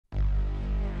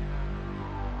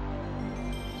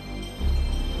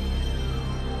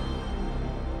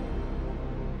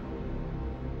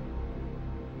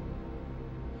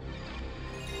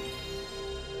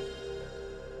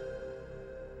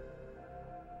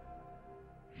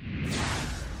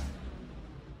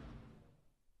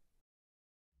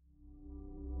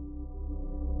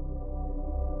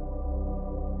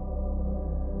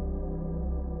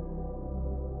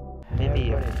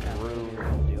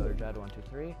said, 1, 2,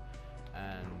 3,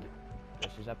 and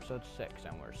this is episode 6,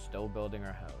 and we're still building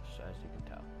our house, as you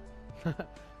can tell.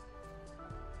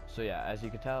 So yeah, as you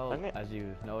can tell, as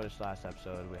you noticed last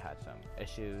episode, we had some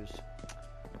issues.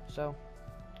 So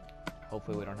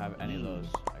hopefully we don't have any of those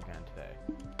again today.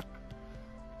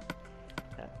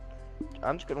 Yeah.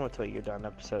 I'm just gonna wait till you're done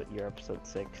your episode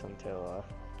 6 until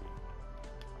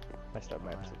I start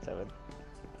my episode 7.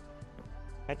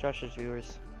 Hi Josh's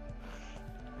viewers.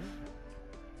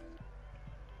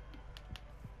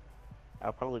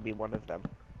 I'll probably be one of them.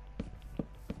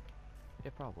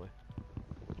 Yeah, probably.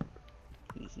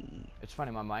 It's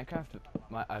funny, my Minecraft,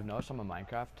 I've noticed on my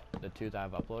Minecraft, the 2 that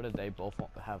I've uploaded, they both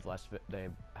have less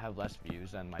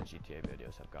views than my GTA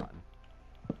videos have gotten.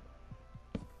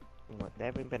 They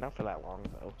haven't been up for that long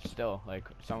though. Still, like,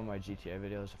 some of my GTA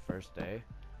videos the first day,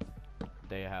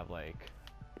 they have like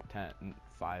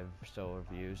 5 or so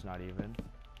views, not even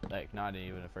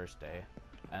the first day.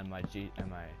 And my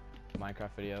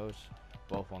Minecraft videos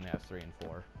both only have 3 and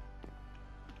 4.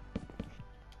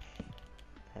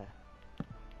 Yeah.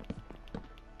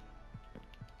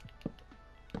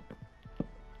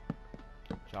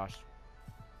 Josh,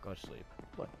 go to sleep.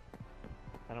 What?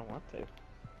 I don't want to.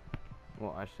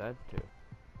 Well, I said to.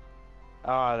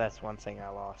 Oh, that's one thing I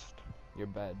lost. Your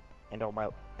bed. And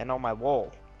on my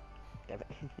wall. Damn it.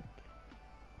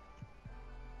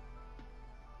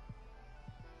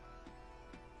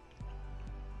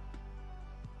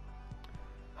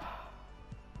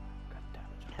 God damn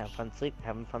it, Josh.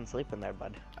 Having fun sleeping there,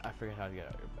 bud. I forget how to get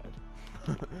out of your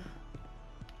bed.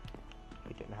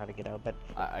 We didn't know how to get out of bed.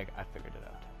 I figured it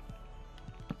out.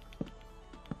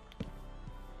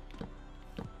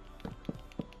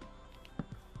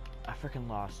 I freaking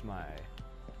lost my...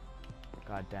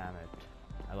 God damn it.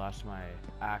 I lost my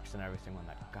axe and everything when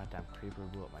that goddamn creeper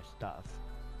blew up my stuff.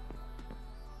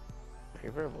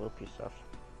 Creeper blew up your stuff?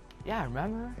 Yeah,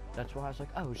 remember? That's why I was like,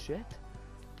 oh shit.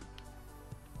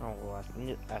 Oh, well,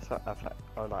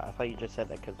 I thought you just said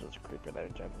that because it was a creeper there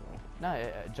in general.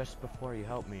 No, just before you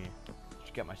helped me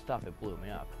to get my stuff, it blew me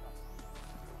up.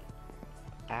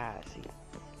 Ah, I see.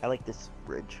 I like this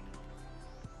bridge.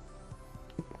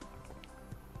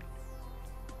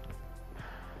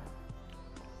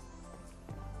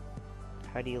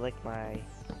 How do you like my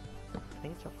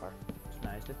thing so far? It's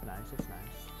nice, it's nice, it's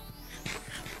nice.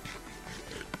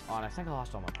 Oh, and I think I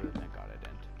lost all my food, thank god I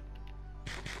didn't.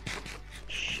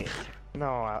 Shit. No,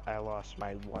 I lost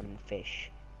my 1 fish.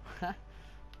 So,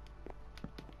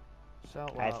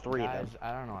 well, I have 3 guys, of them.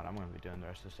 I don't know what I'm going to be doing the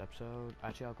rest of this episode.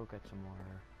 Actually, I'll go get some more...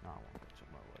 No, I won't get some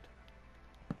more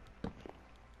wood.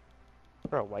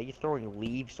 Bro, why are you throwing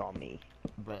leaves on me?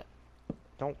 But...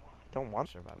 Don't want...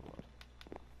 Survival wood.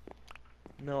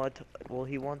 No, well,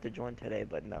 he wanted to join today,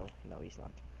 but no, he's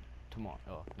not. Tomorrow.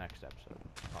 Oh, next episode.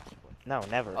 Possibly. No,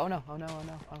 never. Oh no, oh no, oh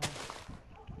no, oh no.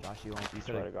 Josh, you could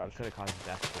have caused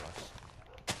death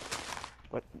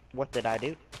to us. What did I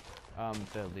do?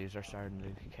 The leaves are starting to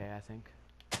decay, I think.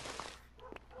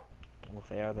 Well, if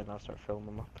they are, then I'll start filling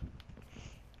them up.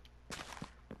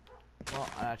 Well,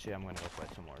 actually, I'm gonna go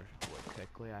put some more wood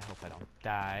quickly. I hope I don't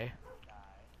die.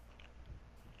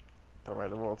 Don't worry,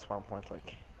 the world spawn point's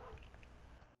like...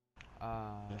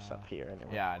 just up here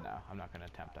anyway. Yeah, no, I'm not gonna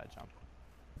attempt that jump.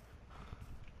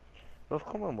 Well, if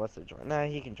Coleman wants to join, nah,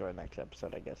 he can join next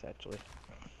episode, I guess, actually.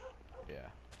 Yeah.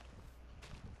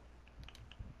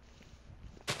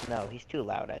 No, he's too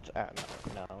loud,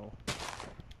 no.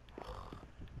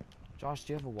 Josh,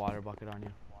 do you have a water bucket on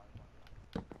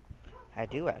you? I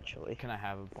do, actually. Can I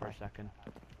have it for a second?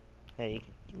 Yeah, you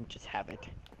can just have it.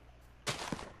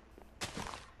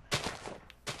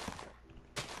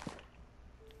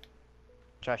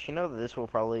 Josh, you know that this will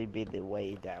probably be the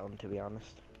way down, to be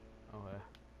honest. Okay.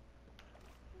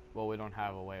 Well, we don't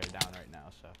have a way down right now,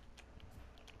 so.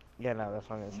 Yeah, no, that's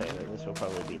what I'm gonna say. That this will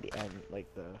probably be the end,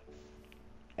 like the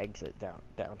exit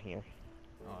down here.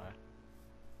 Okay.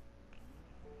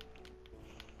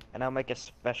 And I'll make a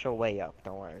special way up.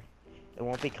 Don't worry. It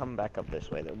won't be coming back up this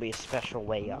way. There'll be a special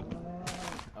way up.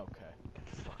 Okay.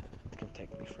 Fuck, it's gonna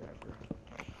take me forever.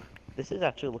 This is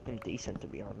actually looking decent, to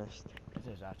be honest. It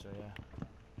is actually, yeah.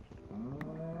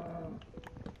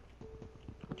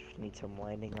 Just need some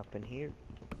lining up in here.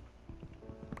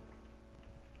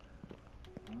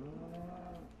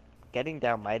 Getting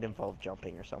down might involve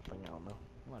jumping or something, I don't know.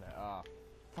 What?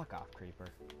 Fuck off, creeper.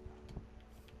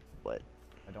 What?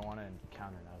 I don't want to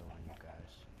encounter another one, you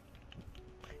guys.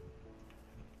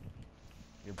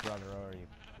 Your brother already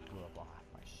blew up all half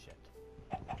my shit.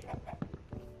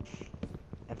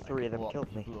 And 3 of them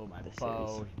killed me. He blew up my this bow,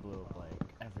 series. he blew up, like,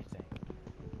 everything.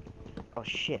 Oh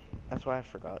shit, that's why I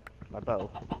forgot. My bow.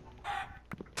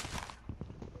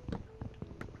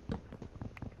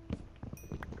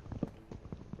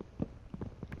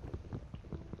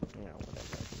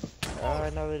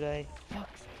 Another day.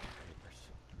 Fuck's sake, creepers.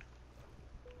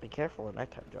 Be careful at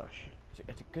nighttime, Josh.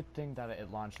 It's a good thing that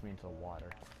it launched me into the water.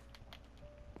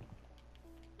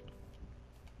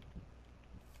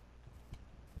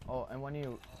 Oh, and when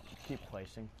you keep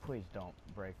placing, please don't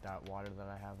break that water that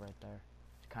I have right there.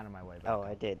 It's kind of my way back. Oh,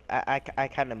 I did. I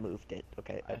kind of moved it.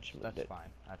 Okay, I just moved That's it. fine.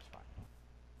 That's fine.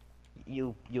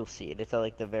 You'll see it. It's at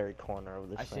like the very corner of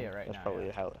this I thing. see it right That's now, probably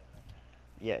yeah. how.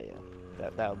 Yeah, yeah.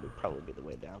 That'll probably be the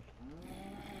way down.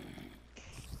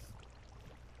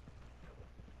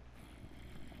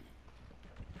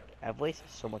 I've wasted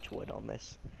so much wood on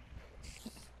this.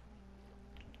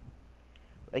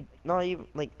 Like, not even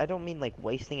like I don't mean like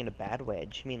wasting in a bad way. I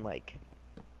just mean like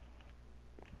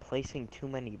placing too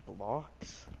many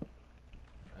blocks.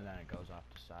 And then it goes off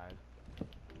the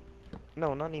side.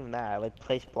 No, not even that. I like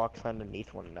place blocks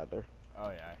underneath one another. Oh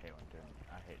yeah, I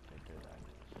hate to do that.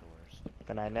 It's the worst.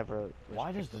 Then I never.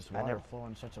 Why does this water flow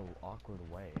in such an awkward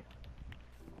way?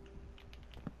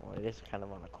 Well, it is kind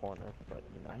of on a corner, but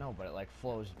you know. I know, but it like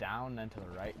flows down, then to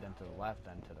the right, then to the left,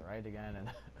 then to the right again, and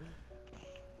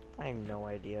I have no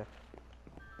idea.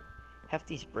 Half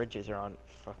these bridges are on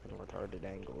fucking retarded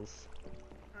angles.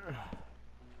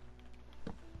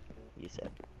 You said.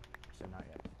 So not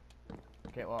yet.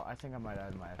 Okay, well, I think I might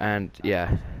add my. And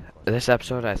yeah, this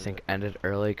episode I think ended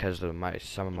early because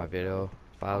some of my video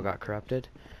file got corrupted.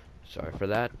 Sorry for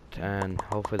that, and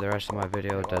hopefully the rest of my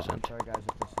video doesn't. Sorry guys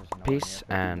if this is nowhere Peace, near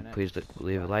 50 and minutes. please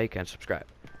leave a like and subscribe.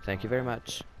 Thank you very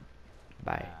much.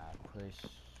 Bye. Please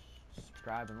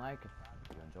subscribe and like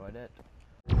if you enjoyed it.